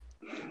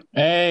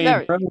Hey,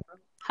 There. bro.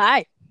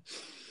 Hi.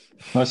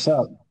 What's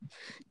up?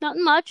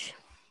 Nothing much.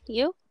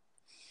 You?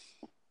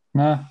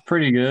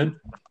 Pretty good.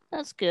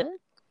 That's good.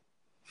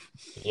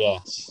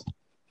 Yes.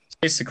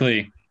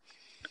 Basically,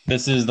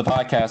 this is the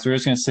podcast. We're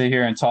just going to sit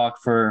here and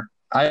talk for,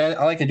 I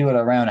like to do it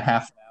around a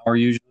half an hour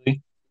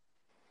usually.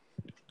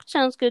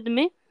 Sounds good to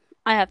me.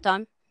 I have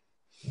time.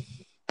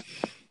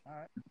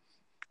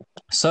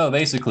 So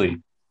basically,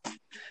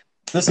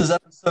 this is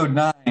episode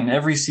 9.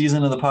 Every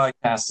season of the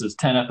podcast is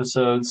 10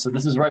 episodes. So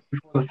this is right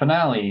before the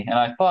finale. And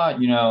I thought,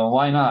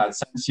 why not?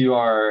 Since you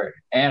are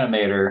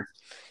animator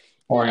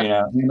or,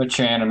 Yeah.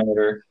 amateur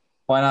animator,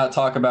 why not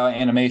talk about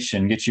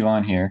animation? Get you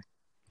on here.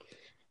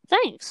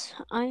 Thanks.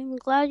 I'm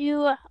glad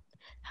you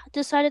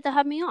decided to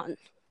have me on.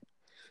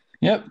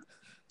 Yep.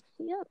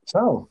 Yep.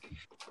 So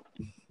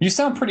you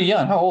sound pretty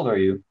young. How old are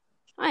you?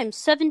 I'm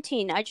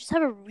 17. I just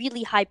have a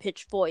really high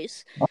pitched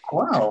voice, Oh,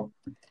 wow.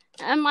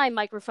 and my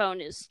microphone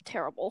is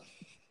terrible.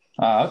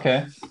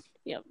 Okay.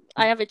 Yep.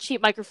 I have a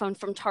cheap microphone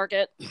from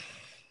Target.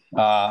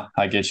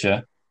 I get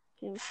you.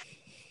 Yeah.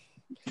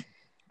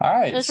 All It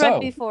right. was right So,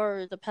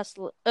 before the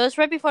pestil. It was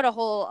right before the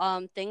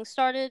whole thing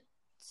started,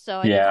 so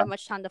I didn't yeah, have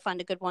much time to find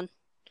a good one.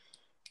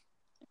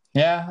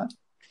 yeah.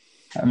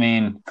 I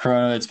mean,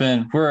 Corona.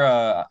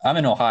 I'm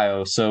in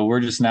Ohio, so we're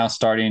just now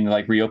starting to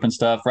like reopen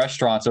stuff.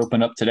 Restaurants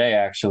open up today,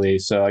 actually.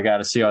 So I got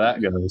to see how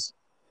that goes.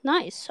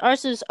 Nice.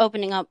 Ours is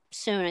opening up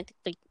soon. I think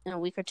like in a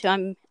week or two.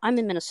 I'm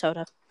in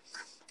Minnesota, so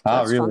Oh,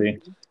 that's fun.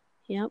 really?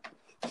 Yep.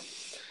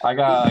 I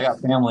got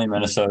family in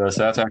Minnesota,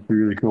 so that's actually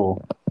really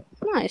cool.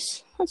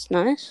 Nice. That's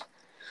nice.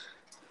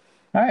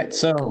 All right.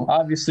 So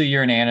obviously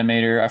you're an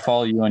animator. I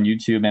follow you on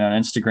YouTube and on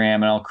Instagram,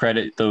 and I'll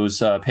credit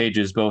those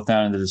pages both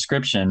down in the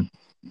description.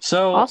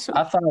 So Awesome.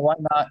 I thought, why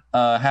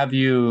not have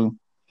you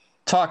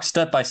talk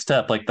step by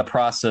step, like the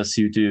process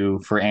you do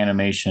for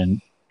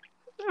animation?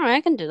 All right,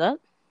 I can do that.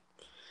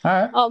 All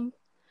right. Um,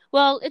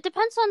 well, it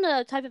depends on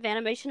the type of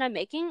animation I'm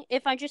making.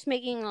 If I'm just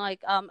making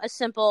like a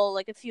simple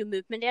like a few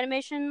movement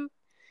animation,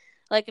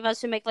 like if I was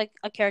to make like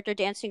a character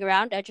dancing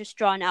around, I just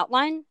draw an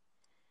outline,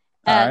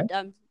 All right.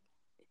 and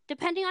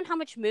depending on how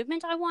much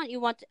movement I want, you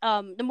want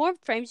the more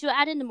frames you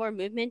add in, the more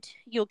movement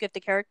you'll give the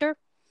character.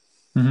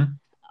 Mm-hmm.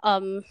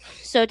 Um,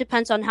 so it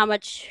depends on how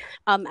much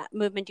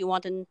movement you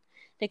want in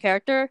the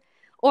character,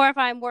 or if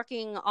I'm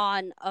working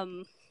on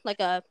like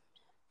a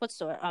what's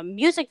the word?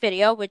 Music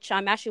video, which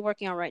I'm actually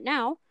working on right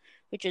now,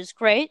 which is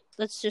great.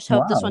 Let's just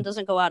hope this one Wow.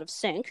 doesn't go out of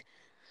sync.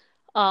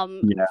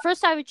 Yeah.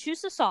 First I would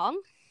choose a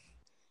song,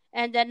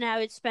 and then I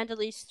would spend at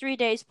least 3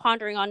 days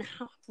pondering on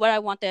what I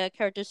want the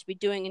characters to be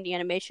doing in the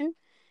animation.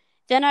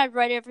 Then I'd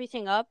write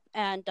everything up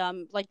and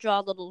like draw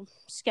little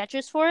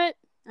sketches for it,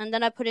 and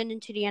then I put it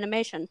into the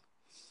animation.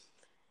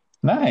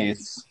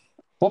 Nice.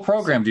 What So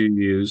program do you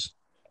use?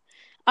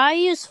 I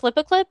use Flip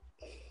a Clip.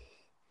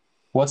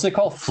 What's it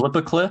called? Flip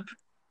a clip?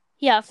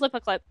 Yeah, Flip a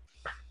Clip.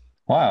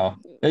 Wow.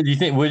 Do you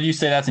think would you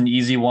say that's an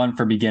easy one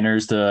for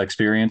beginners to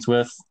experience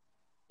with?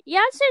 Yeah,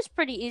 I'd say it's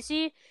pretty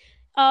easy.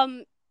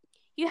 Um,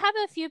 you have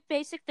a few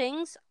basic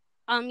things.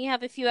 You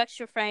have a few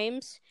extra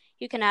frames.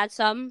 You can add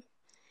some,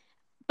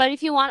 but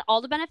if you want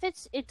all the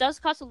benefits, it does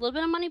cost a little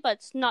bit of money, but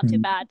it's not too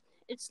Mhm. bad.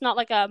 It's not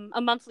like a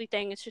monthly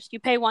thing. It's just you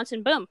pay once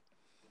and boom,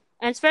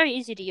 and it's very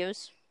easy to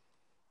use.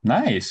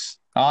 Nice.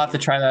 I'll have to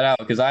Yeah. try that out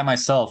because I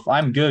myself,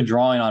 I'm good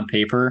drawing on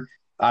paper.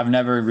 I've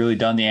never really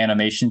done the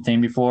animation thing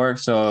before,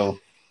 so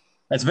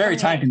it's very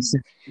time Okay.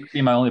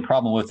 consuming. My only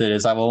problem with it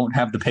is I won't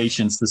have the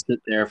patience to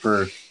sit there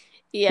for days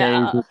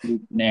Yeah.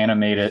 and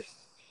animate it.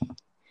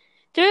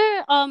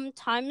 There are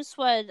times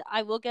when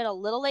I will get a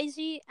little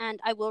lazy and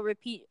I will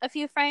repeat a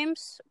few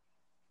frames.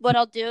 What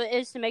I'll do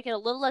is to make it a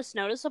little less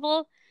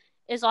noticeable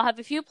is I'll have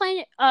a few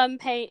plain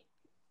pay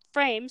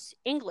frames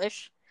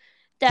English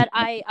that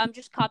I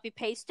just copy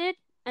pasted,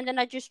 and then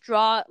I just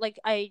draw like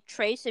I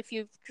trace a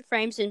few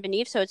frames in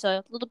beneath, so it's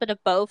a little bit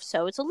of both,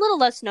 so it's a little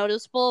less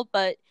noticeable,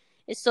 but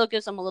it still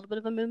gives them a little bit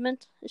of a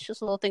movement. It's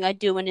just a little thing I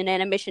do when an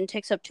animation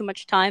takes up too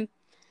much time.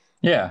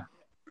 Yeah.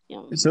 You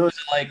know. So is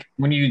it like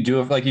when you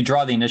do like you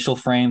draw the initial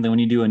frame, then when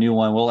you do a new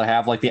one, will it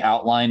have like the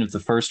outline of the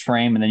first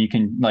frame, and then you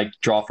can like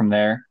draw from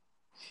there?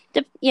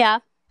 Yeah,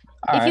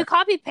 All if you right.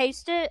 copy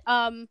paste it,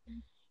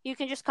 you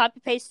can just copy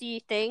paste the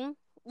thing.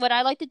 What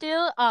I like to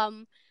do,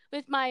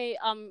 with my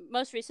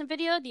most recent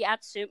video, the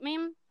at soup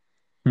meme,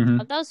 Hmm.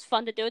 that was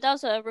fun to do. That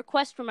was a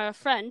request from a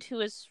friend who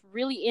was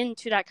really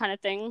into that kind of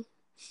thing.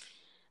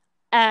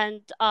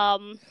 And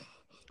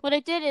what I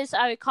did is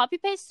I would copy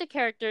paste the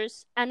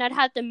characters, and I'd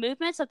have the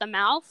movements of the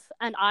mouth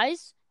and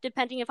eyes,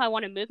 depending if I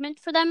want a movement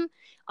for them,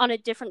 on a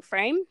different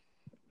frame.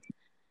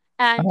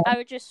 And I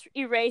would just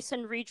erase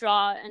and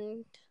redraw,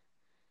 and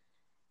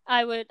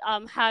I would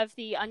have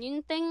the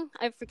onion thing.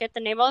 I forget the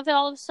name of it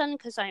all of a sudden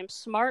because I am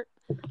smart.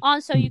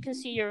 On so you can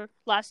see your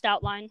last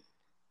outline.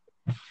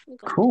 I'm going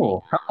to the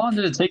Cool. How long app.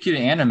 did it take you to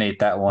animate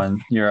that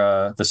one?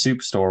 Your the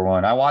soup store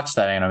one. I watched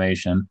that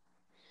animation.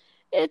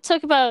 It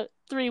took about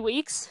 3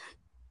 weeks.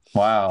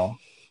 Wow.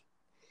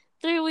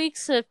 3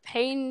 weeks of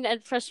pain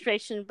and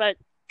frustration, but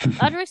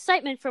utter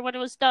excitement for when it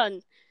was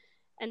done.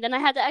 and then I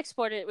had to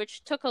export it,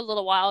 which took a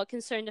little while,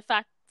 considering the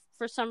fact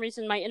for some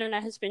reason my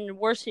internet has been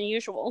worse than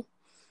usual.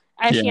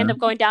 I actually Yeah. ended up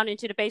going down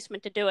into the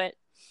basement to do it.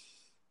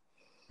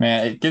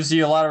 Man, it gives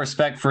you a lot of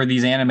respect for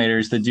these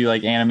animators that do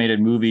like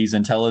animated movies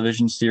and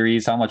television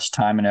series, how much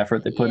time and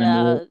effort they put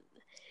into it.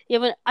 Yeah,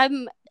 yeah, but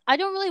I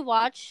don't really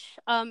watch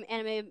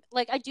anime.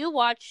 Like I do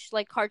watch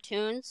like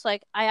cartoons.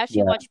 Like I actually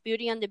Yeah. watch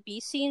Beauty and the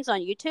Beast scenes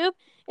on YouTube.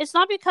 It's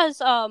not because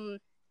I'm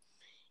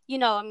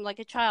like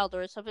a child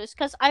or something. It's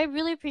because I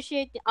really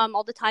appreciate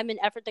all the time and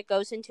effort that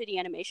goes into the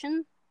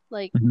animation.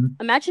 Like Mhm.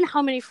 imagine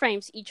how many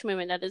frames each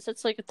movement that is.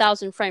 It's like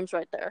 1,000 frames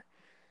right there.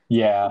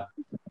 Yeah,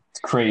 it's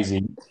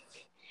crazy.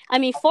 I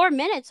mean, 4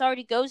 minutes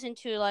already goes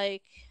into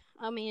like.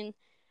 I mean,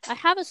 I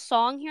have a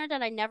song here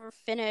that I never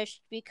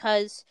finished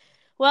because,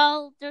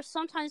 well, there's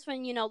sometimes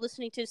when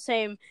listening to the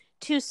same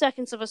 2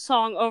 seconds of a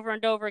song over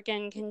and over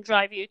again can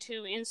drive you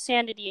to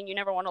insanity, and you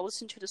never want to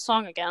listen to the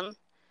song again.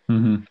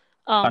 Hmm.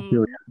 I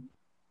feel Um,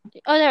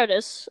 oh, there it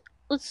is.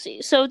 Let's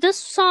see. So this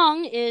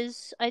song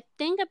is, I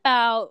think,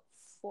 about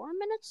 4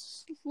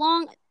 minutes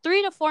long,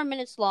 3 to 4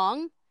 minutes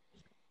long.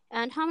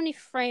 And how many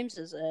frames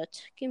is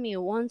it? Give me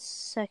 1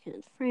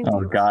 second. Frame Oh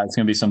viewer. God, it's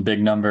gonna be some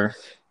big number.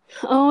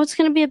 Oh, it's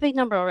gonna be a big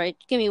number, all right.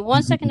 Give me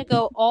 1 second to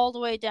go all the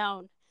way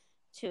down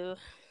to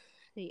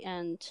the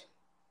end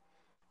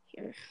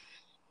here.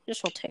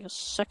 This will take a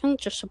second.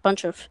 Just a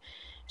bunch of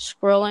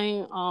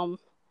scrolling. All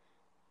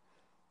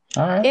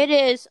right. It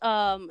is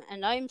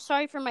and I'm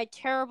sorry for my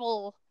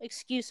terrible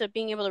excuse of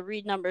being able to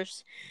read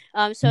numbers.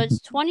 So it's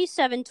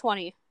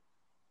 2720.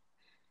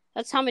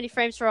 That's how many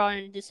frames there are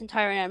in this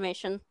entire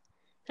animation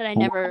that I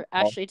never Wow.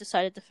 actually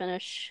decided to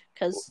finish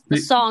because the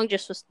song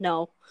just was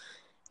no.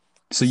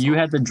 So you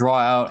had to draw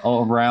out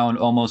around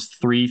almost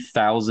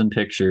 3,000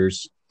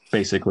 pictures,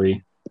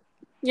 basically.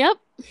 Yep,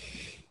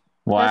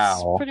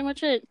 that's Wow. pretty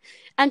much it.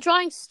 And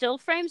drawing still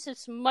frames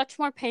is much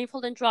more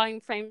painful than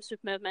drawing frames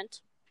with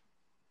movement.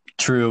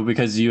 True,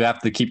 because you have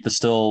to keep the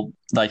still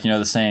like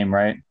the same,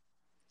 right?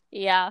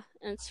 Yeah,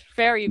 and it's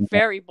very,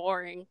 very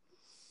boring.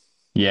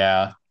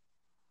 Yeah.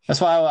 That's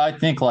why I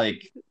think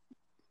like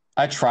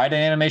I tried an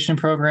animation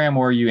program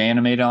where you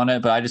animate on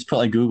it, but I just put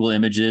like Google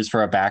Images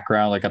for a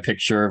background, like a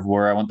picture of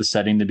where I want the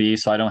setting to be,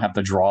 so I don't have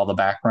to draw the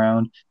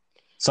background.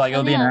 So like Oh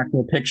it'll be an yeah,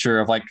 actual picture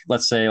of like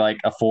let's say like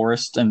a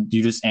forest, and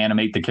you just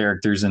animate the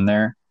characters in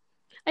there.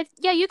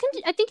 yeah, you can.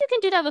 I think you can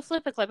do that with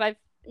Flip a Clip. I've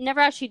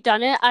never actually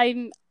done it.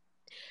 I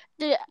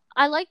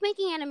like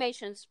making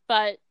animations,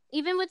 but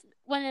even with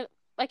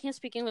I can't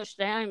speak English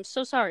today. I'm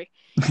so sorry.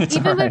 It's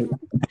all Even right. with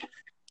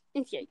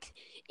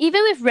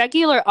even with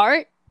regular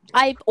art,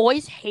 I've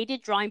always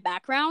hated drawing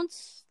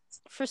backgrounds.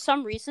 For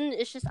some reason,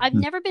 it's just I've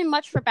never been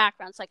much for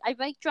backgrounds. Like I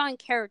like drawing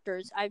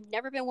characters. I've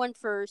never been one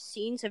for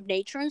scenes of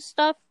nature and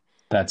stuff.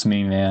 That's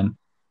me, man.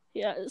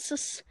 Yeah, it's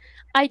just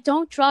I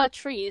don't draw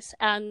trees,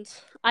 and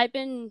I've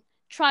been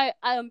try.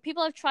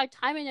 People have tried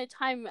time and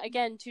time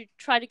again to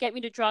try to get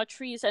me to draw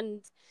trees,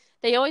 and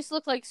they always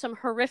look like some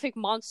horrific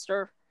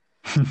monster.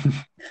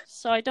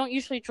 So I don't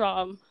usually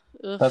draw them.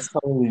 Ugh. That's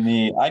totally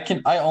me.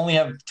 I only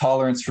have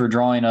tolerance for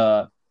drawing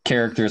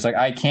characters. Like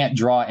I can't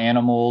draw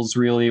animals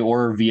really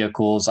or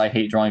vehicles. I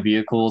hate drawing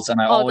vehicles,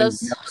 and I Oh, always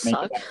those make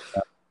it suck.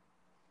 up.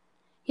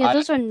 Yeah, I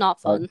those are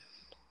not fun.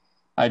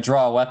 I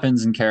draw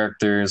weapons and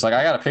characters. Like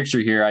I got a picture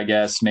here, I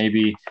guess.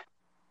 Maybe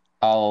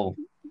I'll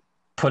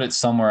put it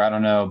somewhere. I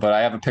don't know, but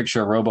I have a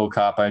picture of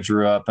RoboCop I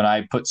drew up, and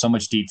I put so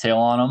much detail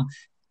on him.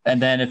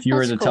 And then if you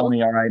were That's to tell cool.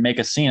 me, all right, make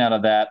a scene out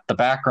of that, the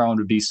background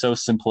would be so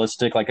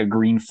simplistic, like a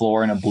green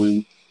floor and a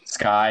blue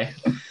sky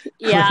with this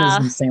Yeah.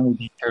 insanely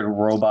detailed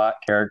robot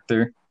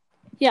character.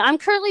 Yeah, I'm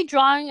currently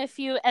drawing a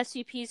few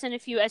SCPs and a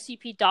few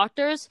SCP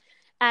doctors,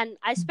 and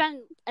I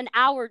spent an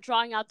hour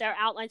drawing out their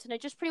outlines, and I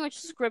just pretty much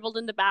scribbled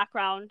in the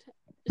background.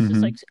 It's just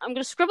Mm-hmm. like, I'm going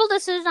to scribble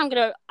this in, I'm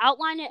going to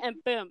outline it,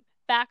 and boom,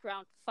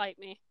 background, fight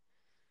me.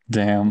 The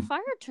Damn.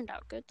 fire turned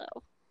out good,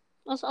 though.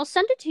 I'll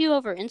send it to you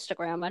over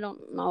Instagram. I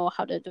don't know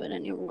how to do it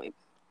anyway.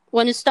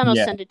 When it's done, I'll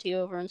Yeah, send it to you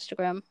over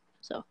Instagram.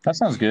 So, that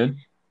sounds good.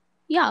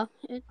 yeah,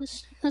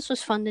 this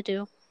was fun to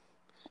do.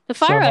 The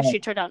So, fire actually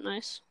turned out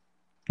nice.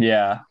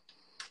 yeah,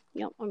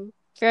 I'm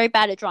very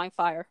bad at drawing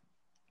fire.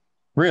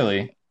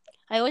 really?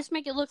 I always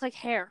make it look like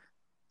hair.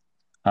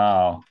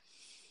 Oh,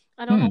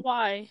 I don't know hmm.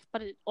 why,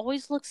 but it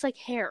always looks like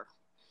hair.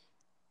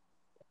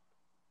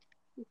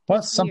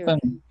 What's It's weird.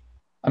 something?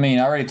 I mean,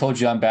 I already told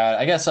you I'm bad.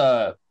 I guess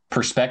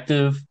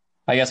perspective.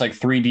 I guess like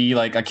 3D,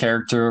 like a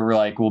character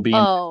like will be in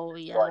Oh,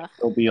 like yeah.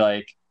 it'll be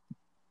like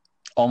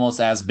almost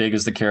as big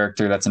as the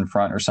character that's in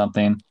front or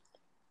something.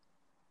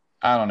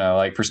 I don't know.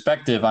 Like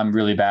perspective, I'm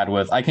really bad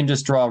with. I can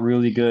just draw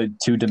really good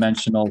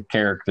two-dimensional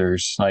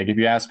characters. Like if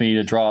you ask me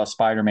to draw a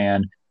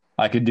Spider-Man,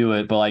 I could do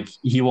it, but like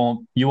you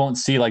won't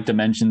see like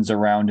dimensions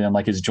around him,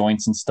 like his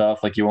joints and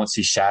stuff. Like you won't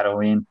see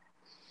shadowing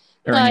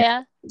or Oh, any.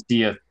 yeah.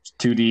 See a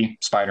 2D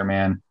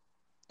Spider-Man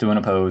doing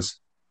a pose.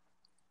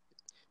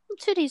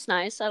 2D's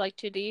nice. I like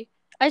 2D.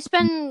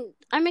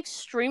 I'm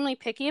extremely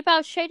picky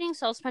about shading,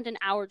 so I'll spend an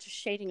hour just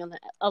shading on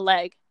a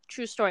leg.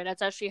 True story,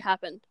 that's actually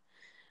happened.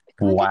 I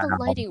couldn't get the Wow.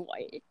 lighting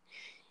right.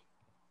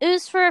 It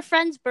was for a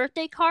friend's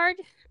birthday card.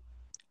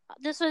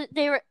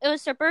 It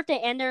was their birthday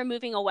and they were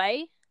moving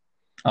away.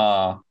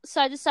 Uh,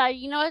 So I decided,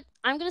 you know what?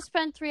 I'm gonna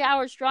spend 3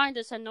 hours drawing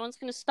this, and no one's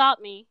gonna stop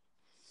me.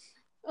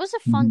 It was a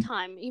fun mhm.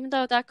 time, even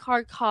though that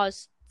card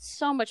caused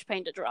so much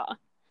pain to draw.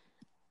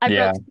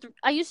 Yeah.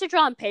 I used to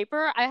draw on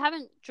paper. I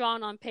haven't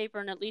drawn on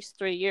paper in at least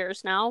 3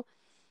 years now,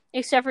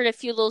 except for the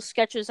few little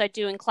sketches I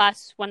do in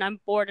class when I'm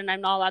bored and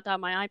I'm not allowed to have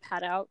my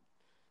iPad out.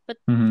 But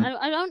Hmm.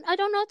 I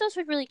don't know if those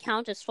would really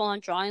count as full on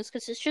drawings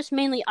because it's just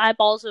mainly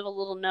eyeballs with a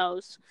little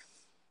nose.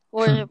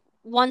 Or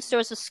once there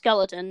was a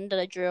skeleton that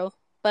I drew,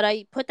 but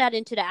I put that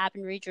into the app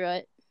and redrew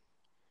it.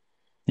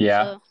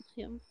 Yeah. So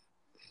yeah.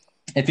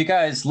 If you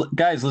guys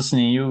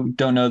listening, you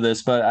don't know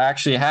this, but I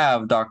actually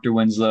have Dr.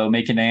 Winslow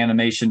making an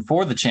animation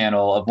for the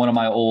channel of one of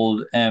my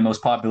old and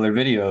most popular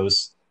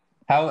videos.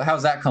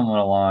 How's that coming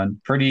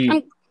along? Pretty.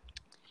 I'm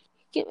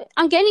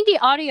I'm getting the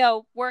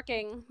audio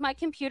working. My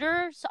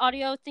computer's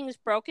audio thing is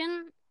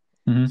broken,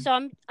 Mhm.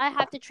 so I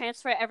have to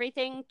transfer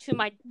everything to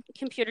my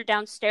computer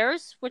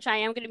downstairs, which I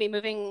am going to be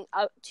moving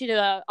out to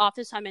the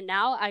office I'm in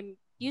now. I'm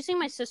using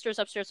my sister's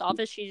upstairs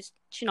office.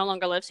 She no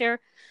longer lives here.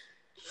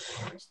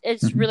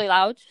 It's Mhm. really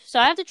loud, so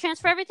I have to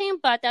transfer everything,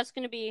 but that's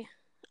going to be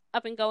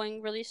up and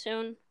going really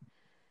soon.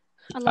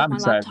 I love I'm my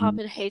laptop.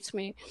 excited. It hates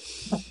me.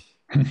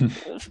 I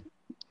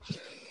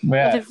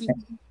Yeah. have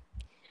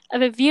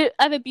a,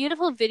 I have a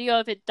beautiful video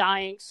of it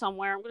dying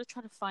somewhere. I'm going to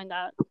try to find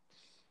that.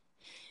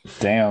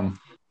 Damn.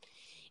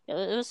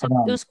 It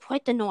was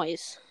quite the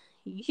noise.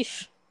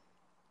 Yeesh.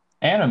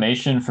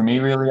 Animation for me,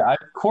 really. Of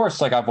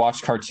course, like I've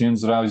watched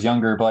cartoons when I was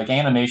younger, but like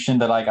animation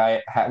that like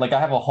I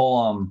have a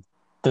whole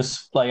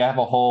this like I have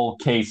a whole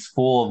case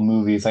full of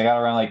movies. I got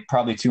around like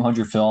probably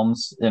 200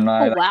 films in Oh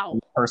my wow.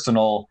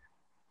 personal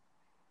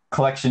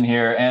collection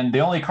here, and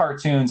the only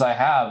cartoons I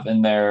have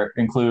in there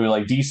include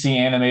like DC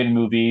animated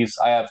movies.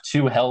 I have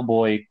two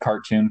Hellboy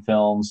cartoon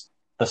films,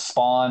 the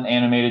Spawn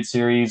animated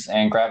series,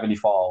 and Gravity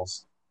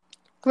Falls.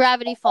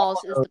 Gravity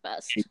Falls is the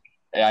best.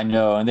 I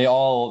know, and they're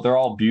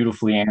all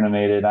beautifully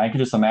animated. I can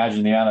just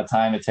imagine the amount of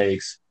time it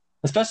takes,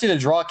 especially to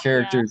draw Yeah.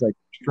 characters like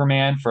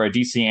Superman for a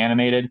DC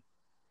animated,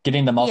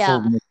 getting the muscles Yeah.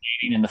 and the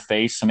shading in the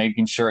face and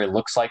making sure it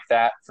looks like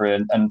that for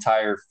an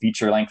entire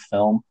feature length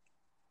film.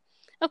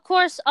 Of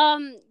course,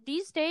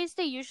 these days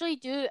they usually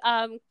do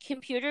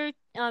computer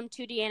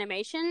 2D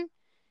animation.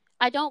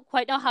 I don't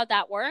quite know how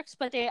that works,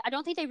 but I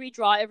don't think they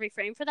redraw every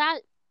frame for that.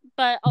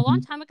 But a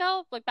long Mhm. time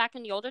ago, like back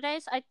in the older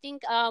days, I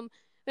think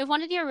with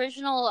one of the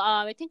original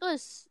I think it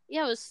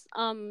was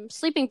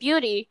Sleeping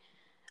Beauty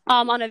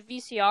on a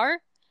VCR,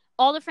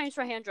 all the frames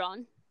were hand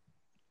drawn.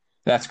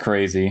 That's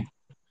crazy.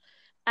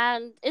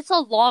 And it's a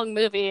long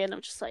movie, and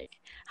I'm just like,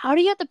 how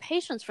do you have the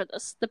patience for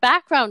this? The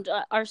background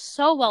are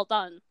so well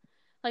done.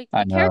 Like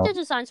I the character know.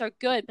 designs are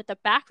good, but the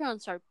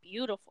backgrounds are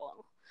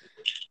beautiful.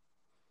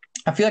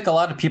 I feel like a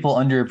lot of people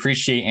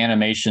underappreciate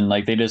animation.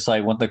 Like they just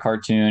like want the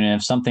cartoon, and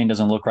if something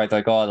doesn't look right, they're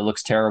like, oh, that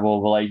looks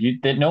terrible. But like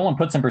no one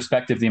puts in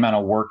perspective the amount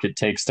of work it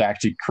takes to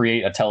actually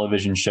create a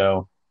television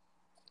show.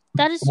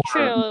 That is Or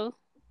true.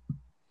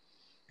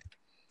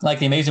 like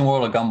the Amazing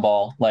World of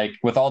Gumball, like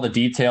with all the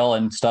detail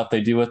and stuff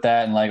they do with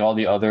that, and like all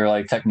the other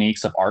like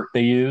techniques of art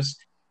they use,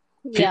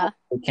 people Yeah,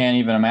 can't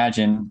even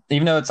imagine.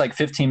 Even though it's like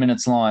 15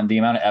 minutes long, the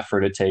amount of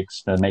effort it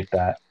takes to make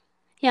that.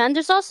 yeah, and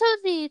there's also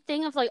the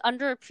thing of like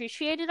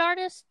underappreciated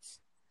artists,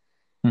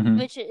 Hmm.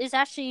 which is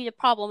actually the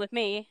problem with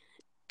me,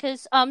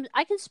 because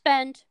I can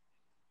spend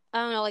I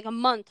don't know like a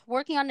month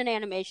working on an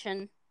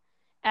animation,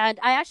 and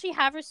I actually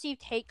have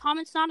received hate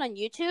comments not on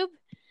YouTube.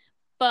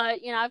 But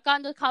I've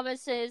gotten the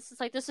comments. It's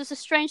like this is a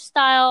strange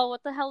style.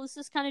 What the hell is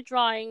this kind of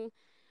drawing?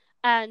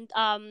 And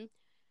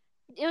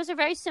it was a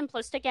very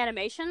simplistic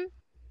animation.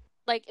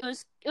 Like it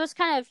was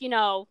kind of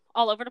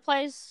all over the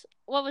place.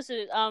 What was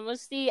it?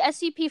 Was the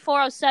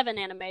SCP-407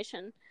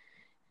 animation?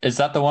 Is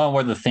that the one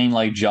where the thing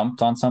like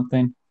jumped on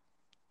something?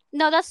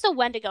 No, that's the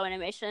Wendigo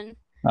animation.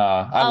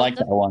 I like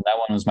that The one. That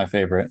one was my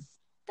favorite.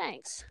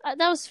 Thanks.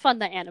 That was fun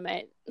to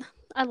animate.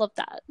 I love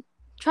that.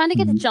 Trying to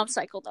get the Mhm. jump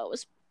cycle though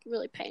was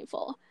really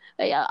painful.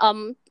 But yeah,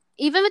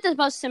 even with the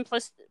most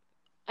simplistic,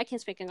 I can't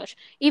speak English.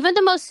 Even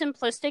the most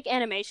simplistic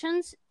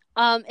animations,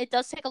 it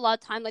does take a lot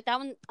of time. Like that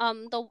one,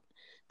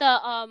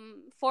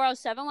 the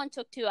 407 one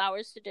took 2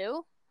 hours to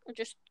do,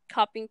 just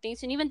copying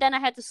things, and even then I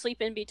had to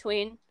sleep in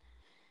between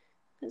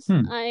because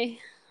Hmm.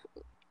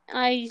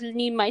 I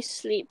need my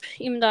sleep,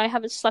 even though I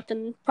haven't slept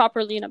in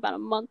properly in about a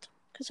month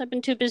because I've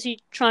been too busy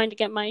trying to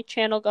get my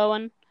channel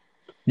going.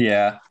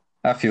 Yeah,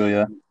 I feel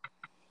you.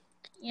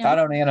 Yeah, I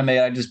don't animate.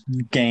 I just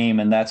game,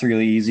 and that's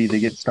really easy to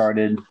get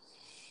started.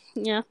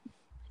 yeah.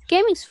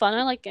 Gaming's fun.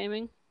 I like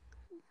gaming.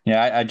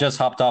 Yeah, I just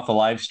hopped off a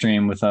live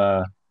stream with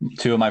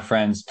two of my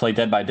friends, play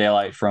Dead by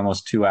Daylight for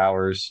almost 2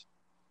 hours.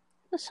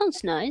 That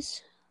sounds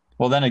nice.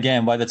 Well, then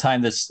again, by the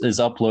time this is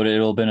uploaded,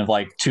 it'll have been of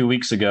like 2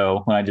 weeks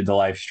ago when I did the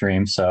live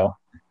stream. So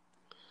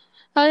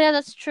Oh yeah,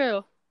 that's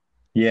true.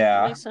 That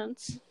yeah, makes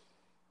sense.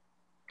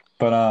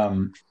 but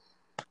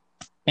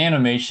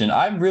Animation.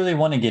 I really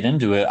want to get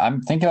into it.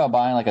 I'm thinking about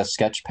buying like a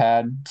sketch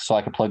pad so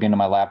I can plug into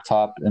my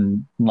laptop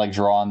and like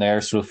draw on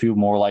there. So it'll feel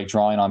more like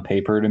drawing on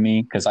paper to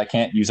me because I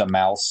can't use a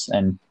mouse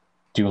and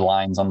do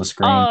lines on the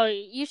screen. Oh,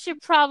 you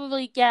should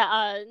probably get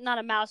not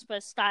a mouse but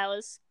a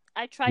stylus.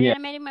 I tried Yeah,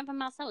 animating with my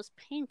mouse. That was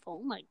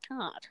painful. Oh my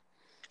god.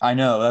 I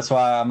know. That's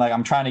why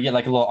I'm trying to get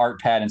like a little art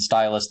pad and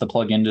stylus to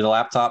plug into the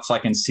laptop so I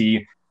can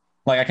see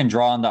like I can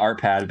draw on the art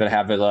pad but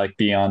have it like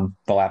be on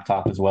the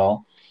laptop as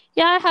well.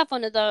 Yeah, I have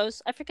one of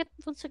those. I forget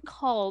what's it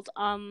called.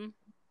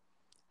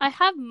 I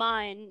have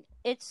mine.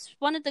 It's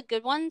one of the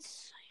good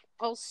ones.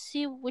 I'll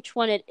see which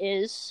one it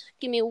is.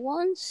 Give me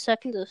 1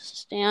 second to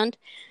stand.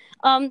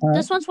 All right.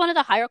 This one's one of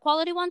the higher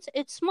quality ones.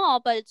 It's small,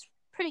 but it's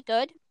pretty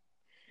good.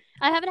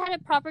 I haven't had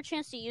a proper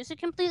chance to use it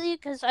completely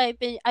because I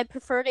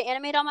prefer to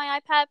animate on my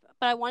iPad,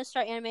 but I want to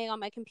start animating on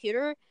my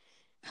computer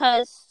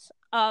because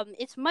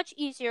it's much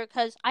easier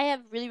because I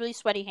have really really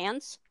sweaty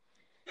hands.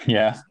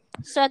 Yeah.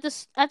 So I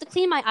have to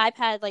clean my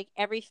iPad like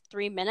every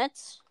 3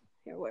 minutes.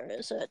 Here, where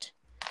is it?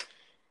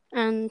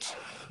 And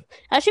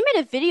I actually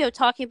made a video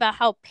talking about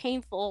how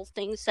painful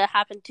things that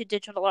happen to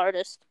digital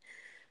artists.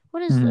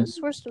 What is Mhm. this?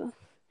 Where's the?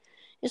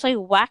 It's like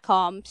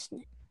Wacom.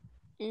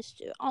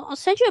 I'll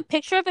send you a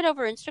picture of it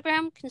over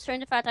Instagram. Concerning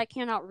the fact I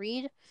cannot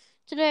read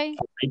today.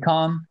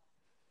 Ecom.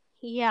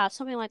 Yeah,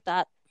 something like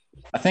that.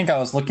 I think I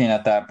was looking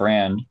at that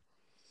brand.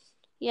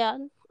 Yeah,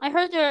 I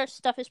heard their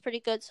stuff is pretty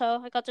good,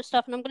 so I got their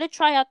stuff, and I'm gonna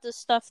try out this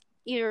stuff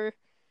either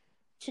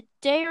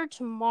today or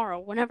tomorrow,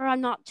 whenever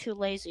I'm not too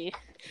lazy.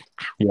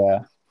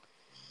 Yeah.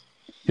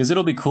 Because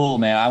it'll be cool,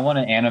 man. I want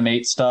to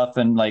animate stuff,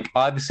 and like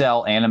obviously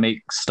I'll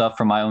animate stuff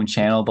for my own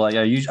channel. But like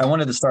I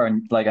wanted to start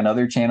like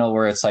another channel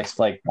where it's like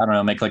I don't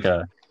know, make like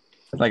a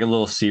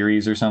little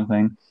series or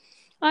something.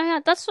 Oh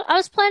yeah, that's what I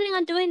was planning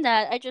on doing.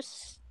 That I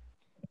just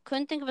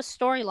couldn't think of a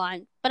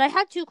storyline, but I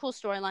had two cool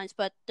storylines,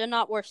 but they're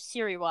not worth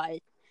series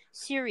wide.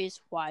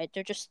 Series wide,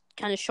 they're just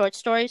kind of short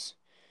stories.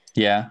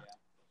 Yeah.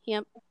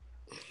 Yep.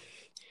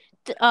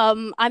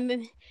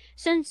 I'm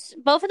since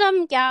both of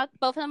them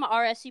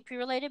are SCP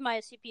related. My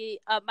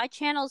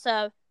channel's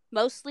a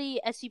mostly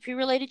SCP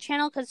related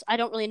channel because I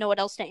don't really know what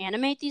else to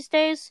animate these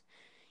days.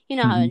 You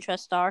know how Hmm.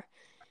 interests are.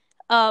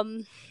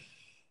 Um,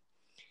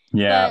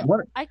 Yeah.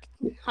 but I,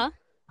 huh?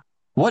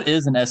 What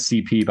is an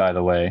SCP, by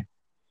the way?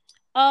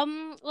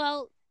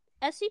 Well,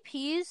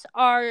 SCPs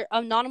are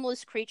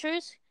anomalous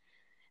creatures,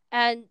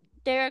 and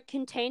they're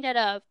contained at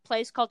a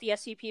place called the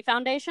SCP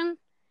Foundation,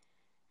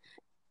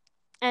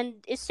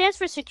 and it stands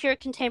for Secure,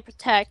 Contain,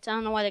 Protect. I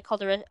don't know why they call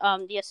the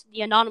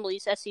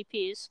anomalies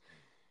SCPs.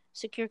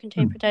 Secure,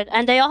 Contain, Hmm. Protect,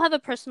 and they all have a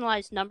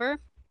personalized number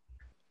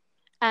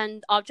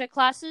and object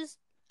classes.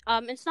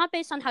 It's not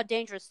based on how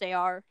dangerous they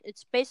are.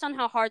 It's based on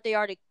how hard they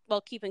are to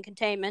keep in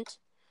containment.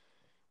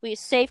 We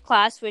save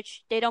class,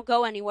 which they don't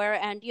go anywhere,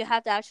 and you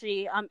have to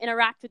actually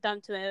interact with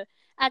them to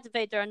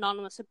activate their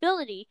anonymous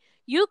ability.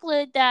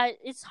 Euclid, that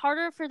it's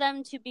harder for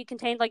them to be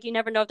contained, like you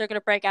never know if they're going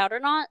to break out or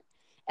not.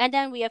 And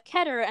then we have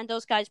Keter, and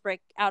those guys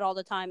break out all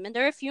the time. And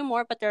there are a few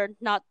more, but they're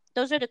not.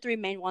 Those are the three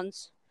main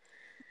ones.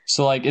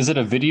 So like, is it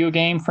a video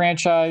game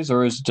franchise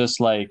or is it just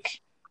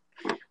like?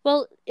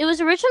 Well, it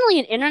was originally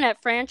an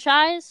internet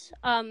franchise.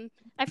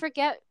 I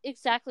forget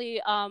exactly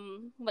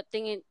what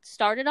thing it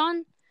started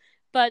on,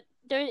 but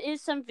there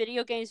is some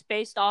video games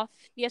based off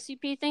the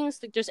SCP things.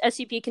 Like there's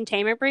SCP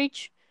Containment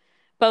Breach,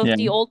 both Yeah.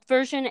 the old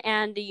version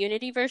and the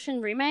Unity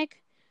version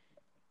remake,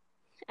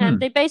 and Hmm.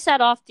 they base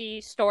that off the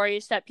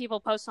stories that people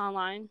post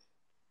online.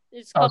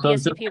 It's Oh, called the so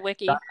it's just SCP like,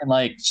 Wiki.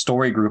 like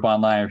story group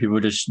online where people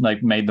just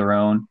like made their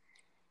own.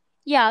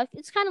 Yeah,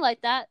 it's kind of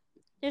like that.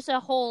 There's a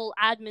whole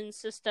admin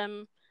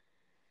system.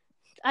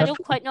 I That's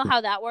don't quite know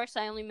how that works.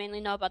 I only mainly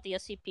know about the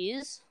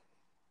SCPs.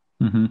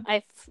 hmm.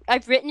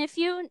 I've written a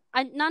few.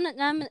 None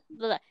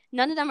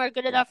of them are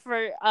good enough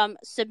for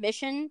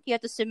submission. You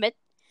have to submit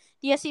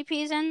the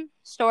SCPs in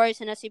stories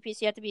and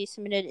SCPs. You have to be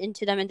submitted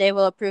into them, and they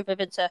will approve if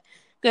it's a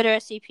good or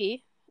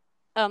SCP.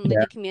 Like Yeah.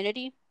 the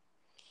community.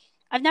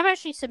 I've never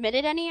actually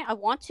submitted any. I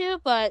want to,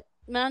 but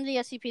none of the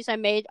SCPs I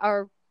made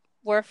are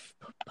worth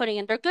putting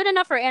in. They're good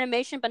enough for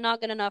animation, but not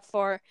good enough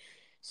for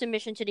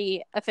submission to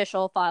the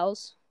official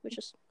files, which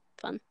is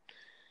fun.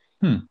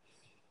 Hmm.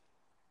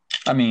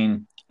 I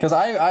mean, because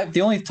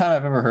the only time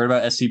I've ever heard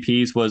about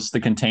SCPs was the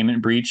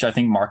Containment Breach. I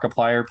think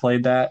Markiplier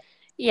played that.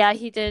 Yeah,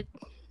 he did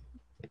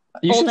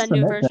You old should and new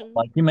submit them. version.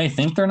 Like you may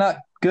think they're not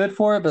good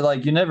for it, but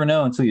like you never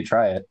know until you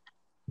try it.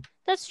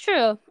 That's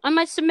true. I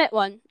might submit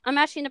one. I'm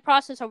actually in the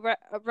process of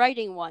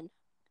writing one.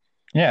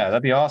 Yeah,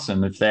 that'd be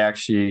awesome if they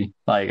actually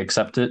like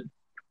accept it.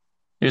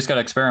 You just got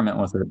to experiment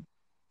with it.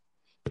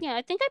 Yeah,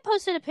 I think I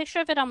posted a picture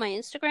of it on my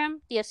Instagram,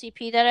 the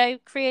SCP that I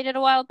created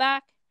a while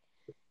back,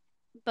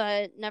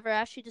 but never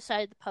actually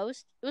decided to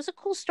post. It was a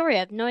cool story. I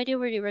have no idea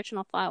where the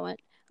original file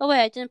went. Oh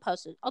wait, I didn't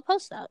post it. I'll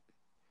post that.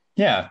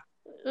 Yeah.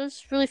 It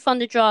was really fun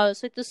to draw.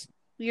 It's like this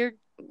weird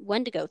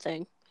Wendigo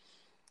thing.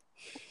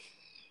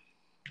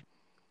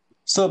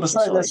 So It's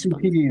besides always fun.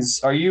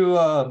 SCPs, are you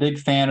a big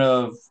fan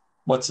of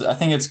I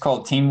think it's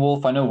called Teen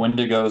Wolf? I know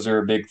Wendigos are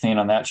a big thing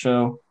on that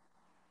show.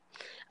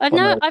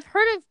 But I've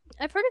heard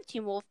of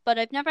Teen Wolf, but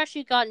I've never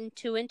actually gotten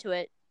too into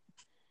it.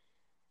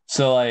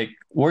 so like,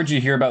 where'd you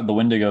hear about the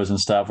Wendigos and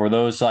stuff? Were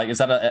those like, is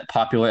that a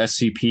popular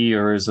SCP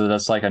or is it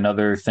that's like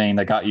another thing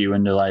that got you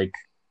into like?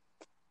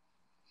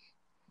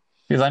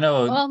 Because I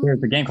know Um,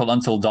 there's a game called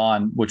Until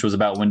Dawn, which was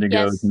about Wendigos, and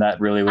yes, that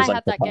really was I like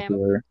have the that game.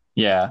 popular.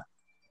 Yeah.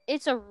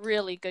 It's a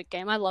really good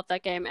game. I love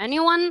that game.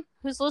 Anyone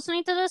who's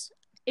listening to this,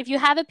 if you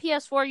have a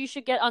PS4, you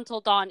should get Until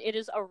Dawn. It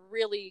is a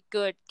really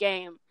good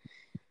game.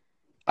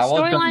 The I was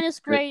gonna storyline is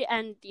get it. great,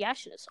 and the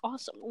action is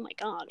awesome. Oh my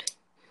god.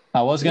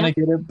 I was Yeah. gonna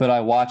get it, but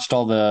I watched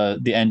all the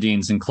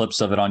endings and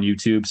clips of it on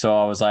YouTube, so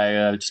I was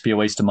like, just be a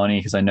waste of money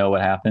because I know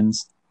what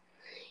happens.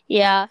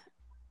 Yeah.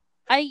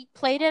 I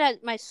played it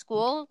at my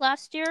school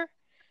last year.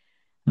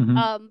 Hmm.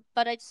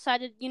 But I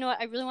decided, you know what,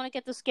 I really want to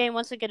get this game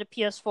once I get a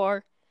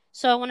PS4.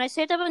 So when I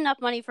saved up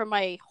enough money for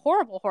my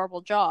horrible,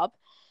 horrible job,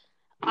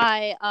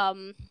 I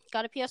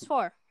got a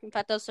PS4. In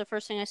fact, that was the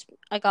first thing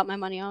I got my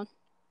money on,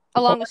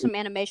 Oh, along with some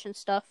animation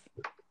stuff.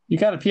 you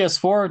got a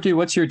PS4, dude?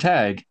 What's your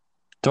tag?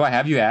 Do I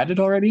have you added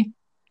already?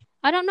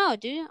 I don't know,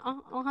 dude.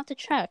 I'll have to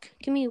check.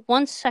 Give me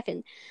 1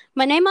 second.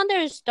 My name on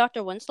there is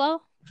Dr.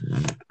 Winslow.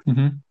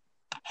 Hmm.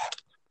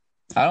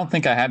 I don't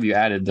think I have you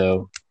added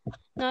though.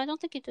 No, I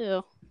don't think you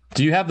do.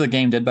 Do you have the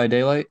game Dead by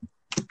Daylight?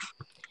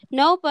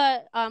 No,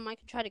 but I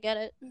can try to get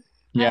it. I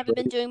Yeah. haven't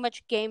been doing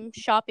much game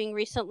shopping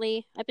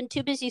recently. I've been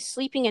too busy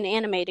sleeping and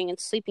animating and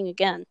sleeping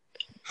again.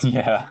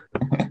 Yeah.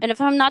 And if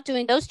I'm not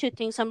doing those two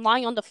things, I'm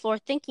lying on the floor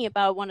thinking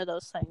about one of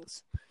those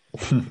things.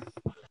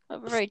 I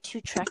have a very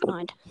two-track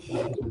mind.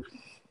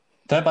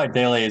 Dead by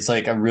Daylight is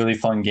like a really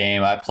fun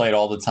game. I play it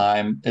all the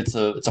time. It's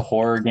a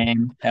horror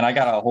game, and I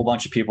got a whole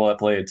bunch of people that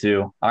play it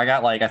too. I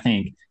got like I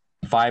think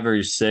 5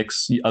 or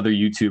 6 other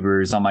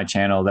YouTubers on my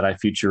channel that I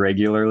feature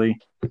regularly.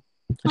 Which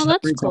Oh, is the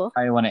that's reason cool.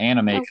 why I want to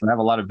animate. Oh, 'Cause I have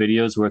a lot of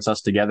videos where it's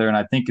us together, and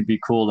I think it'd be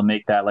cool to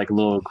make that like a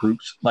little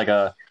groups, like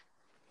a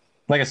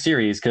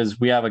series. Because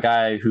we have a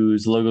guy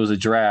whose logo's a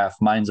giraffe,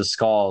 mine's a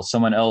skull,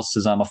 someone else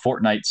is a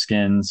Fortnite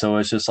skin. So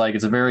it's just like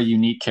it's a very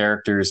unique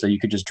character, so you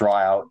could just draw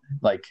out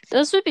like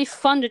those would be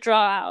fun to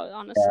draw out, that.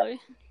 honestly.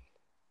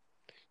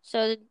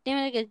 So the name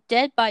of it is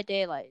Dead by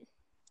Daylight.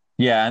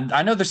 Yeah, and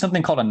I know there's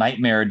something called a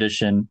Nightmare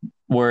Edition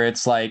where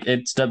it's like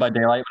it's Dead by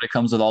Daylight, but it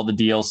comes with all the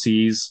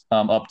DLCs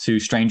up to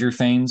Stranger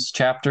Things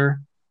chapter,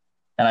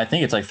 and I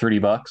think it's like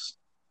 $30.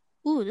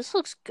 Ooh, this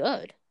looks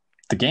good.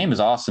 The game is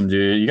awesome,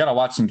 dude. You got to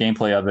watch some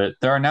gameplay of it.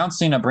 They're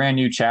announcing a brand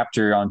new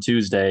chapter on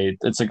Tuesday.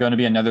 It's going to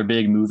be another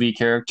big movie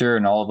character,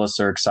 and all of us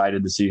are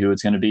excited to see who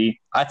it's going to be.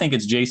 I think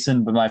it's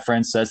Jason, but my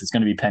friend says it's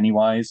going to be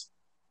Pennywise.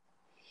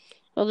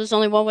 Well, there's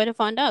only one way to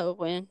find out.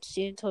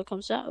 See until it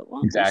comes out.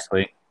 Well,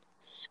 Exactly.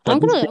 I'm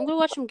But this, gonna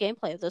watch some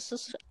gameplay of this.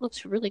 This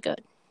looks really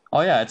good.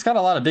 oh yeah, it's got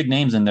a lot of big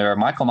names in there.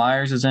 Michael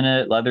Myers is in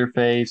it,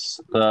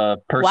 Leatherface,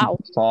 the person Wow,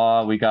 who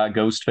saw. We got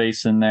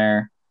Ghostface in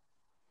there.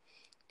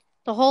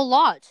 the whole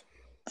lot.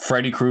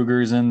 Freddy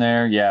Krueger's in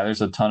there. Yeah,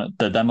 there's a ton of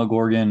the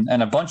Demogorgon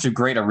and a bunch of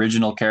great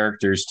original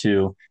characters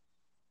too.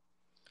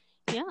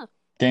 Yeah.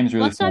 Game's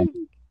really Once fun.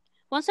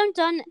 I'm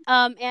done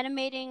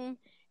animating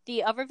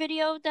the other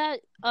video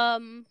that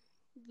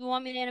you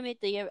want me to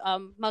animate, the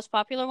most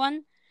popular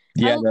one,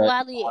 I Yeah, will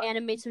gladly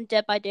animate some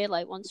Dead by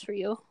Daylight ones for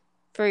you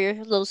for your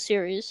little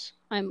series.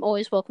 I'm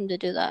always welcome to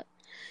do that.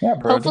 yeah,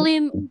 bro. Hopefully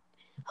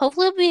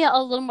it'll be a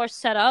little more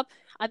set up.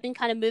 I've been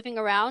kind of moving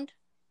around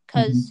Mhm.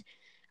 because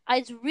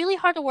it's really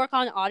hard to work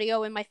on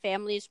audio when my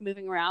family is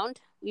moving around.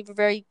 We have a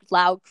very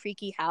loud,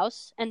 creaky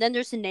house, and then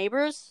there's the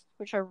neighbors,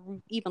 which are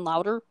even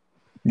louder.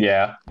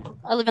 Yeah.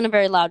 I live in a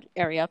very loud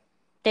area.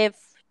 They have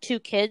 2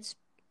 kids.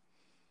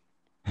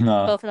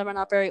 No, Both of them are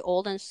not very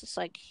old, and it's just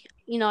like,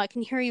 I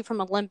can hear you from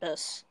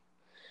Olympus.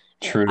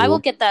 I will true.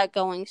 get that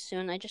going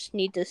soon. I just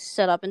need to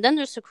set up. And then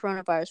there's the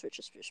coronavirus, which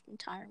has just been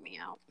tiring me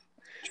out.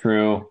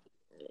 True.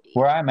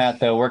 Where I'm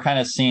at though, we're kind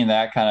of seeing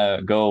that kind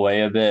of go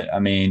away a bit. I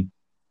mean,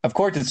 of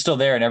course it's still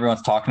there and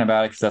everyone's talking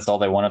about it because that's all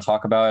they want to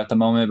talk about at the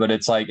moment, but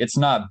it's like it's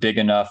not big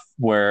enough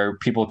where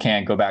people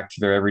can't go back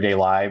to their everyday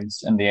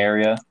lives in the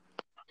area.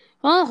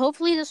 Well,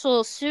 hopefully this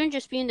will soon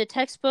just be in the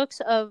textbooks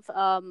of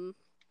Yeah.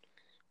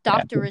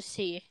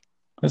 doctoracy.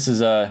 This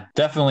is a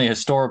definitely a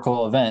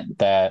historical event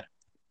that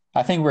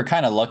I think we're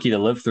kind of lucky to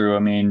live through. I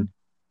mean,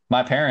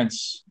 my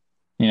parents,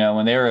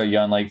 when they were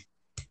young, like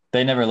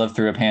they never lived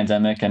through a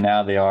pandemic and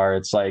now they are.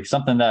 It's like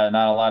something that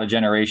not a lot of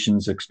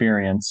generations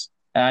experience.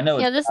 And I know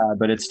it's Yeah, this. bad,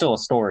 but it's still a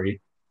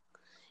story.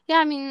 Yeah,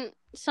 I mean,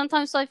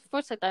 sometimes life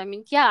works like that. I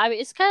mean, yeah,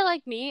 it's kind of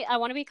like me. I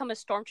want to become a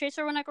storm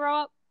chaser when I grow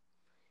up.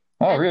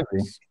 Oh, And really?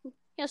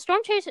 yeah,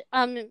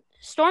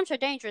 storms are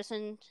dangerous,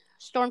 and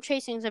storm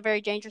chasing is a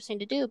very dangerous thing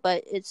to do.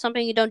 But it's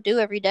something you don't do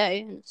every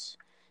day, and it's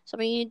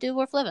something you do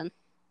worth living.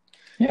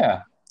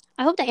 Yeah.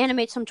 I hope to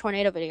animate some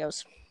tornado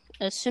videos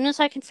as soon as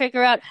I can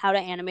figure out how to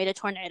animate a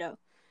tornado.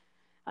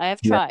 I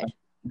have Yeah. tried,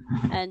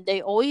 and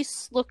they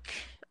always look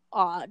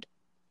odd.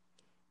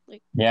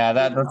 Like Yeah,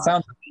 that, really that odd.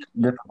 sounds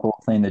a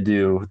difficult thing to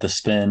do, the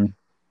spin.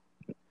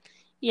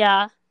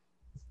 Yeah,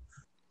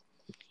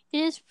 it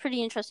is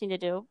pretty interesting to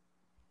do.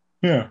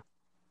 Yeah.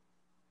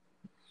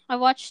 I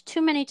watched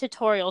too many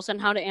tutorials on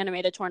how to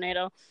animate a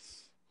tornado.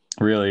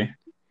 Really?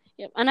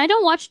 Yep. And I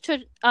don't watch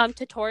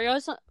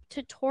tutorials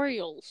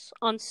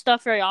on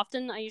stuff very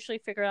often. I usually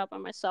figure it out by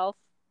myself.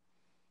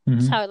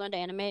 That's Hmm. how I learned to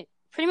animate.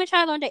 Pretty much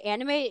how I learned to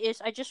animate is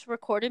I just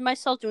recorded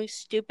myself doing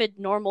stupid,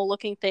 normal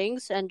looking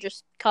things and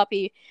just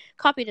copied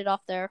it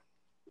off there.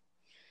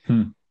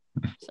 Hmm.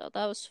 So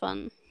that was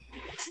fun.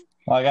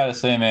 Well, I gotta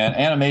say, man,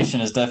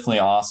 animation is definitely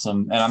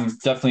awesome, and I'm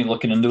definitely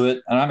looking into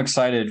it, and I'm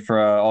excited for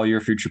all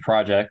your future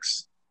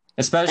projects, Thank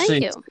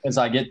especially you. as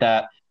I get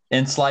that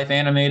Ins Life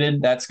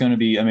animated. That's going to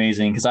be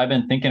amazing because I've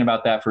been thinking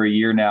about that for a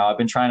year now. I've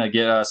been trying to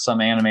get some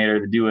animator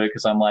to do it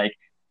because I'm like,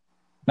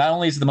 not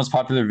only is it the most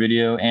popular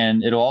video,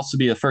 and it'll also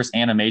be the first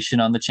animation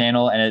on the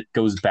channel, and it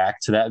goes back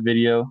to that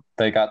video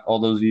that got all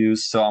those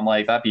views. So I'm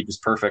like, that'd be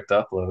just perfect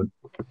to upload.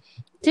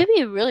 It'd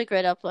be a really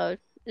great upload.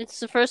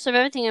 It's the first of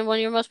everything and one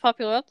of your most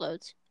popular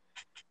uploads.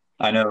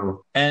 I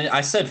know. And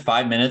I said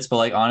 5 minutes, but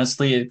like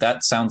honestly,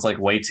 that sounds like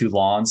way too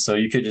long. So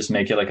you could just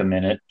make it like a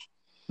minute.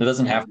 It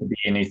doesn't Yeah. have to be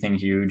anything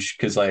huge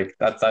because like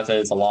that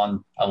is a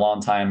long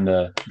time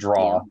to Yeah.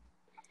 draw.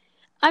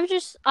 I'm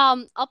just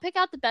I'll pick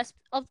out the best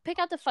I'll pick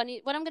out the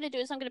funny what I'm gonna do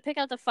is I'm gonna pick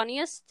out the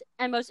funniest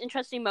and most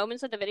interesting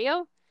moments of the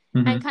video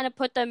and Hmm. kind of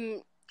put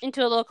them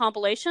into a little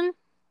compilation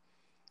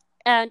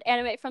and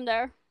animate from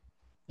there.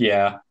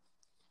 Yeah,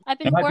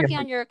 I've it been might be working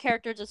on your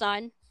character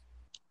design.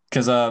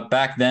 because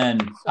back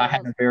then I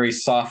had So a very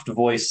soft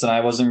voice and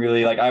I wasn't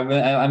really like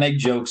I make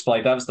jokes, but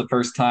like that was the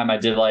first time I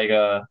did like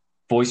a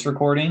voice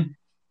recording.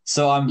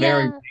 So I'm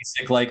very yeah.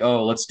 basic, like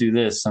oh let's do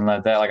this and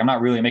like that. Like I'm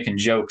not really making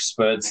jokes,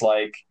 but it's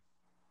like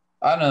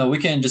I don't know. We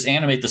can just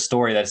animate the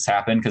story that's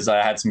happened because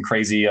I had some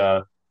crazy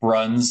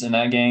runs in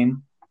that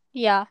game.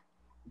 Yeah.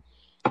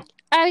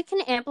 I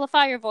can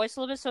amplify your voice a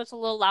little bit so it's a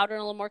little louder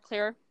and a little more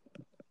clear.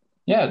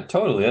 Yeah,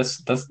 totally. Yeah.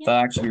 That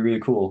actually be really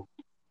cool.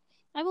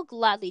 I will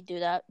gladly do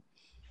that.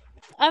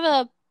 I have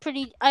a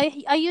pretty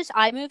I use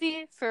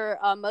iMovie for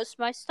most of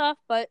my stuff,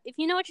 but if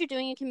you know what you're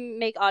doing, you can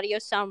make audio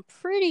sound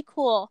pretty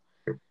cool.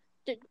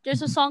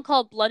 There's a song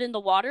called Blood in the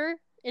Water.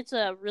 It's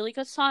a really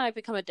good song. I've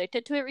become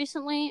addicted to it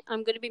recently.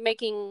 I'm going to be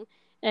making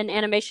an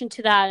animation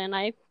to that, and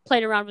I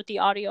played around with the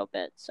audio a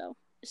bit. So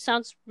it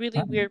sounds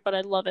really weird, but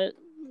I love it.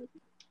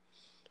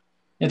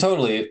 Yeah,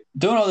 totally.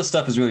 Doing all this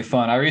stuff is really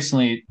fun.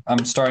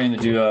 I'm starting to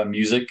do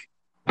music,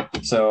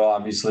 so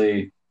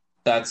obviously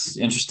that's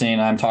interesting.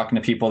 I'm talking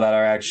to people that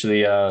are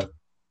actually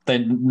they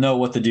know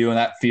what to do in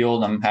that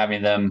field. I'm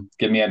having them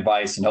give me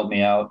advice and help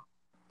me out.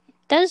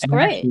 That is And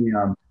great. actually,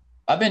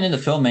 I've been into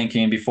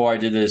filmmaking before I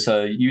did this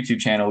YouTube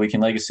channel,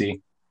 Weekend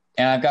Legacy,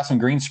 and I've got some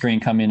green screen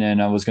coming in.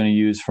 I was going to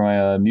use for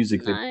my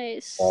music video,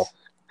 Nice.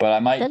 but I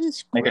might That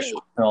is make a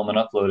short great. film and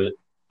upload it.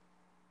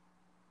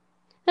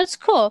 That's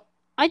cool.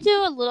 I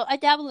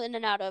dabble in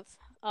and out of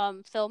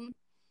film.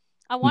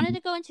 I wanted Mhm.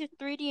 to go into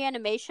 3D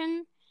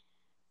animation,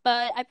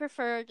 but I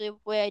prefer the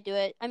way I do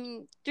it. I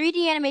mean,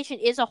 3D animation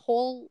is a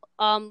whole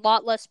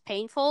lot less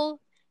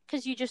painful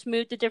because you just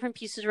move the different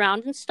pieces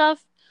around and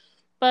stuff.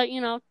 But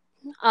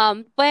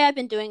the way I've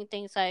been doing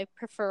things, I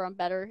prefer them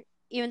better.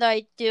 Even though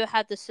I do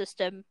have the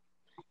system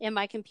in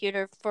my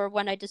computer for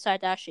when I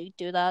decide to actually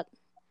do that.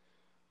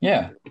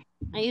 Yeah.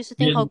 I use a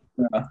thing Yeah, called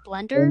uh,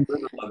 Blender.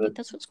 I love it. think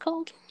that's what it's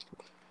called.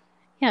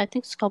 Yeah, I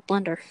think it's called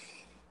Blender.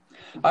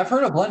 I've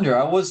heard of Blender.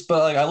 But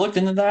like I looked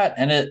into that,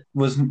 and it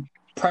was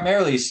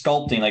primarily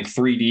sculpting, like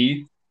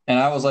 3D. And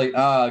I was like,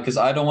 because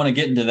I don't want to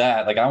get into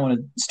that. Like I want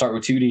to start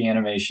with 2D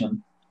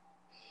animation.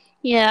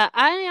 Yeah,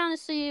 I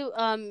honestly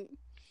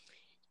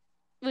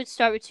would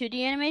start with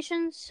 2D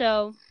animation.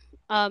 So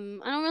I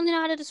don't really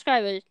know how to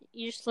describe it.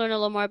 You just learn a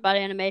little more about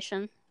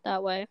animation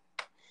that way.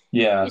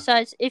 Yeah,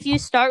 Besides, if you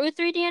start with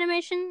 3D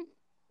animation,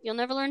 you'll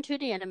never learn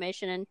 2D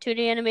animation, and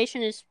 2D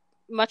animation is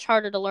much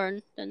harder to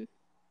learn than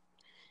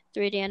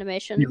 3D you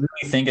animation. really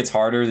think it's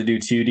harder to do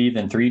 2D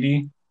than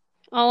 3D?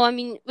 Oh, I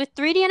mean, with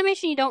 3D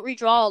animation, you don't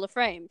redraw all the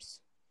frames.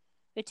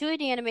 With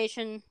 2D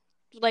animation,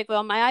 like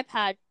on my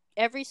iPad,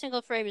 every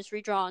single frame is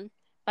redrawn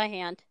by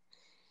hand.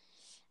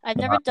 I've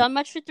never done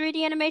much with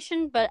 3D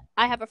animation, but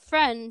I have a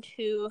friend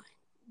who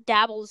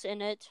dabbles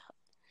in it,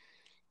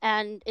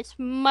 and it's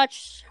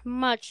much,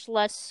 much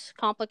less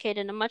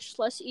complicated and much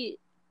less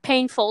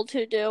painful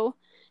to do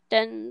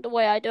than the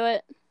way I do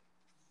it.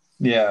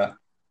 Yeah,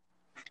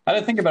 I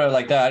didn't think about it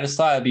like that. I just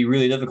thought it'd be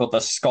really difficult to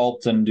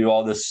sculpt and do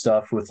all this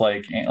stuff with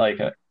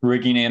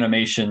rigging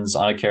animations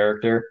on a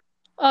character.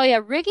 Oh yeah,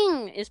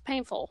 rigging is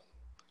painful.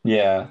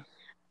 Yeah,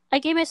 I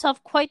gave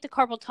myself quite the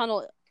carpal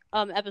tunnel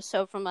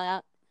episode from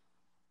that.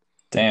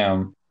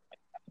 damn.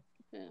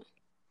 Yeah.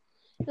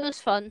 It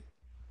was fun.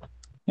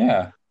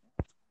 Yeah.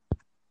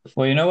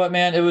 Well, you know what,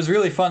 man? It was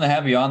really fun to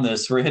have you on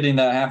this. We're hitting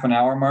that half an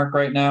hour mark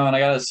right now, and I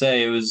gotta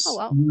say, it Oh was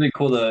well. really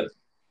cool to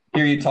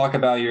hear you talk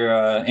about your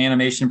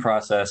animation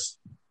process.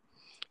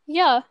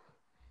 Yeah,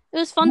 it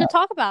was fun Yeah. to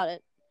talk about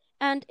it.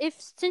 And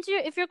if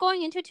you're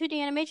going into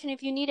 2D animation,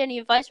 if you need any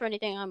advice or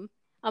anything, I'm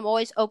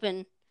always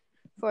open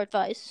for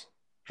advice.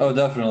 Oh,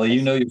 definitely.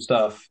 You know your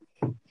stuff.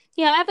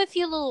 Yeah, I have a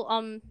few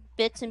little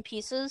bits and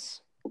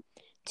pieces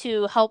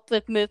to help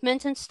with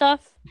movement and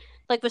stuff.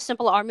 like with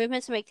simple arm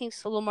movements to make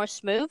things a little more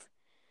smooth.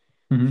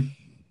 Hmm.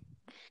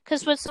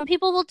 Because what some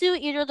people will do,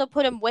 either they'll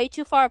put them way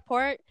too far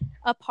apart,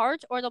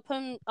 or they'll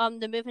put them,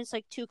 the movements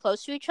like too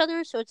close to each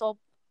other, so it's all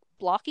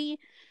blocky.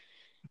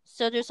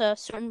 So there's a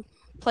certain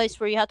place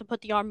where you have to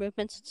put the arm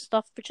movements and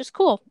stuff, which is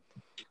cool.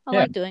 I Yeah.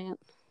 like doing it.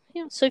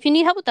 Yeah. So if you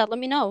need help with that, let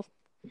me know.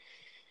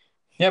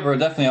 Yeah, bro,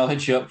 definitely. I'll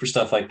hit you up for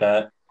stuff like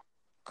that.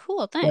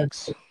 Cool.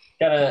 Thanks.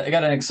 Got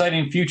an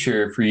exciting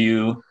future for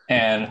you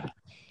and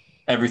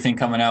everything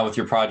coming out with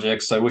your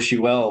projects. I wish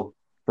you well,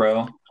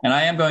 bro. And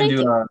I am going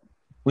Thank to you.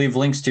 leave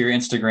links to your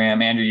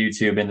Instagram and your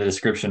YouTube in the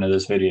description of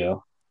this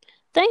video.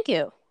 Thank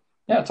you.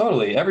 Yeah,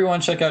 totally.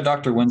 Everyone check out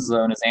Dr.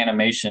 Winslow and his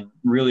animation.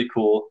 Really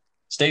cool.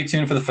 Stay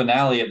tuned for the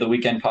finale of the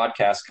weekend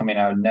podcast coming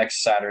out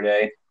next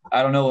Saturday.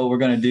 I don't know what we're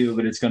going to do,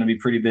 but it's going to be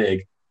pretty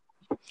big.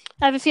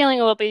 I have a feeling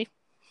it will be.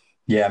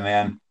 Yeah,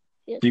 man.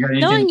 Yeah. You got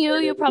anything? Knowing you,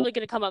 you're probably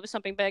going to come up with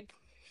something big.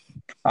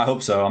 I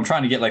hope so. I'm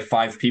trying to get like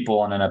 5 people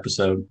on an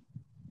episode.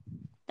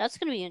 That's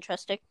going to be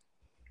interesting.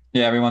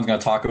 Yeah, everyone's going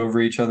to talk over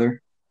each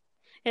other.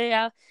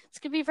 Yeah. It's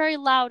going to be a very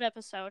loud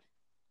episode.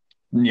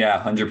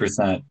 Yeah,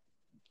 100%.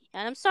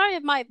 And I'm sorry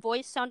if my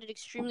voice sounded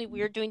extremely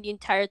weird doing the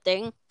entire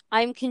thing.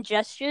 I'm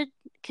congested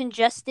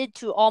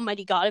to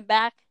almighty God and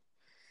back.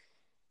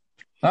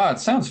 Oh, it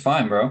sounds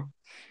fine, bro.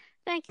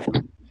 Thank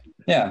you.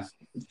 Yeah.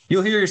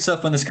 You'll hear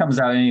yourself when this comes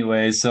out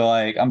anyway. So,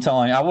 like, I'm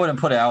telling you, I wouldn't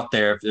put it out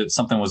there if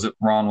something was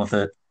wrong with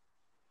it.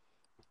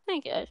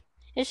 Thank you.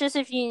 It's just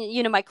if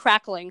you know my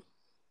crackling.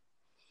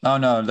 Oh,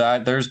 no,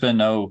 there's been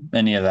no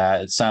any of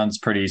that. It sounds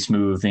pretty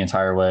smooth the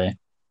entire way.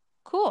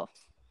 Cool.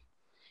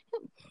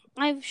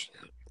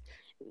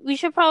 We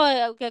should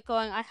probably get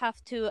going. I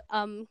have to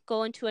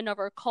go into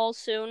another call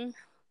soon.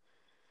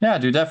 Yeah,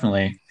 dude,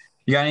 definitely.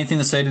 You got anything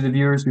to say to the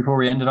viewers before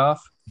we end it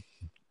off?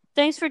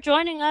 Thanks for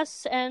joining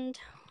us, and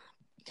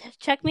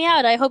check me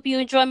out. I hope you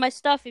enjoy my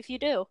stuff if you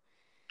do.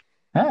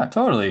 Yeah,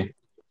 totally.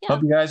 Yeah.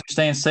 Hope you guys are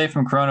staying safe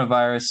from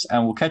coronavirus,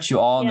 and we'll catch you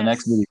all in the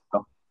next Yes.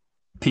 video.